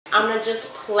I'm gonna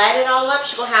just plait it all up.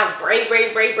 She's gonna have braid over here,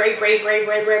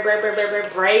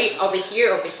 over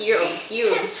here, over here,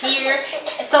 over here.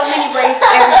 So many braids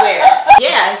everywhere.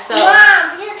 Yeah, so.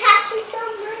 Mom, you're talking so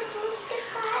much.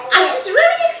 I'm just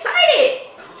really excited.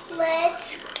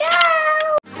 Let's go.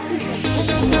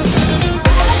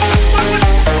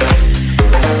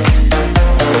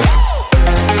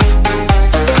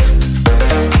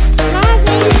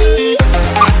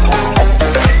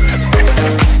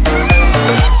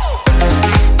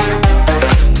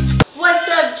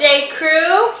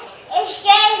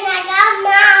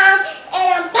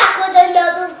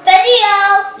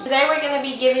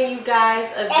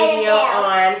 A video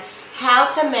on how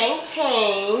to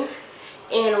maintain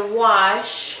and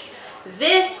wash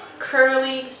this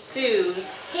curly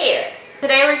Sue's hair.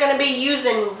 Today we're going to be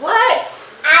using what?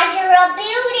 Ajwa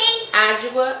Beauty.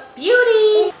 Ajwa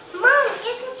Beauty. Mom,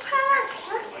 get the products.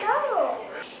 Let's go.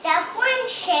 Step 1,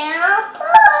 shampoo.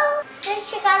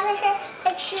 Since you guys are here,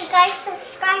 make sure you guys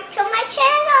subscribe to my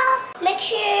channel. Make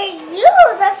sure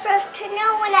you're the first to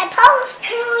know when I post.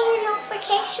 Turn on your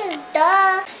notifications,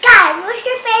 duh. Guys, what's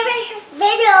your favorite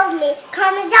video of me?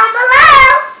 Comment down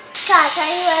below. Guys, are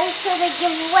you ready for the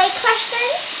giveaway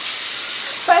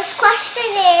questions? First question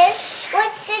is,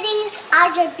 what city is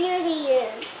Ajwa Beauty in?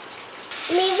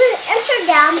 Leave an answer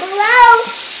down below.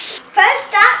 First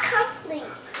thought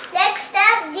complete. Next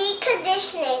step,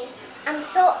 deconditioning. I'm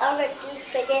so overdue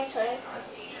for this one.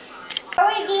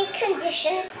 Already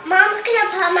conditioned. Mom's gonna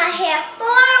put my hair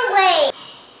forward.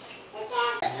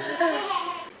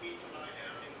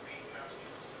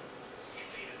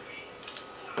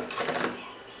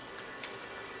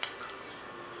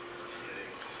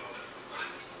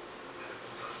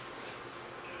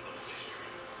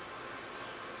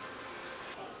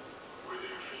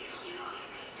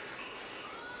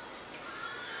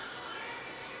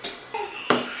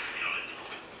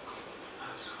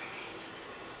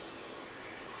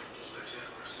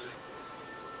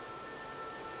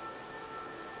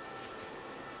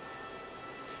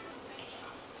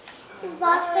 Is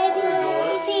Boss Baby on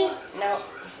TV? No.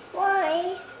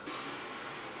 Why?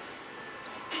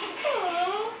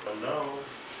 Oh no.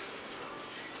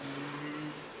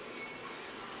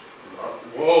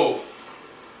 Whoa.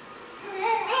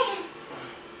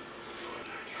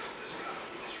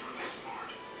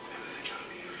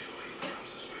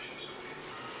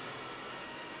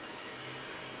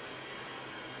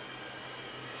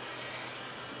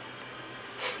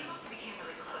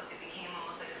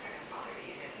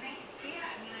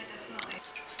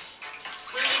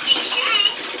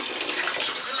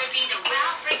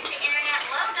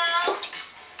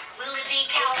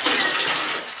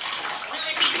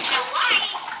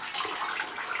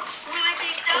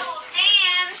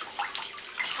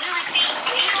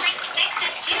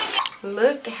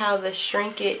 Look how the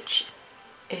shrinkage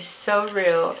is so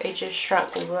real. It just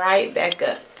shrunk right back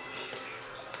up.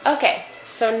 Okay,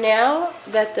 so now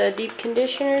that the deep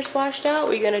conditioner is washed out,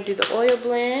 we're going to do the oil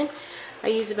blend. I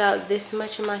use about this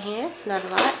much in my hands, not a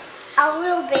lot. A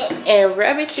little bit. And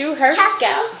rub it through her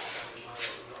scalp.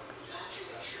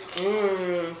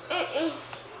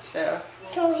 So.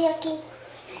 Smells yucky.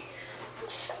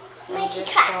 I'm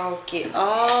just going to get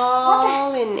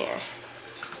all in there.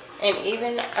 And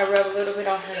even I rub a little bit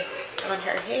on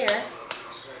her hair.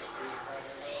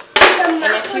 And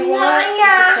if you want, you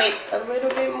can take a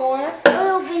little bit more. A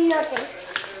little bit nothing.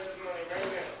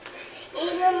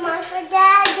 Even more for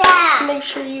Dada. Make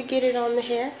sure you get it on the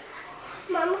hair.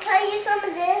 Mom, can I use some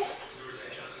of this?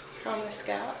 On the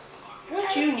scalp.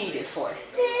 What you need it for?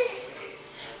 This.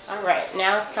 Alright,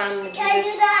 now it's time to do Can I do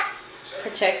this that?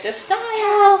 protective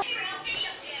style.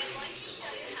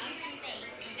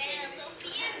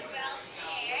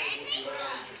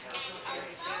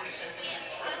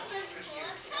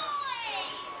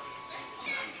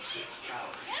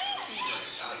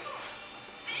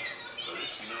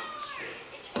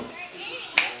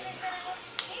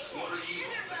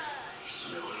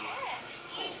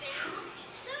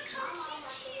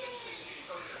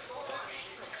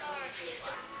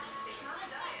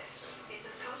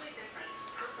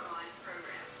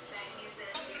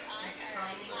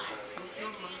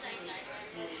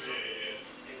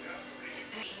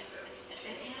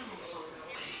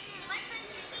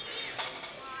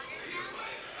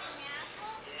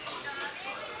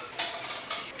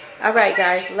 Alright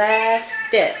guys, last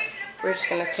step. We're just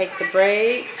going to take the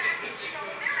braids,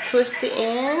 twist the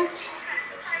ends,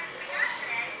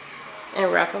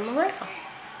 and wrap them around.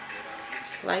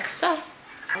 Like so.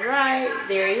 Alright,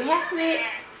 there you have it.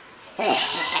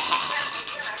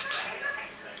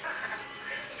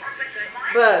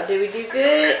 Bub, did we do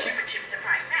good?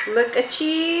 Look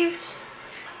achieved?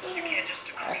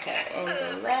 Okay, and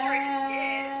the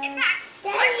last.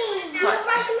 Daddy, you like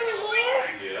my hair?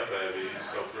 Yeah, baby. You're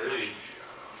so pretty.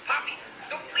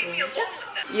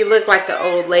 You look like the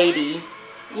old lady.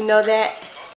 You know that?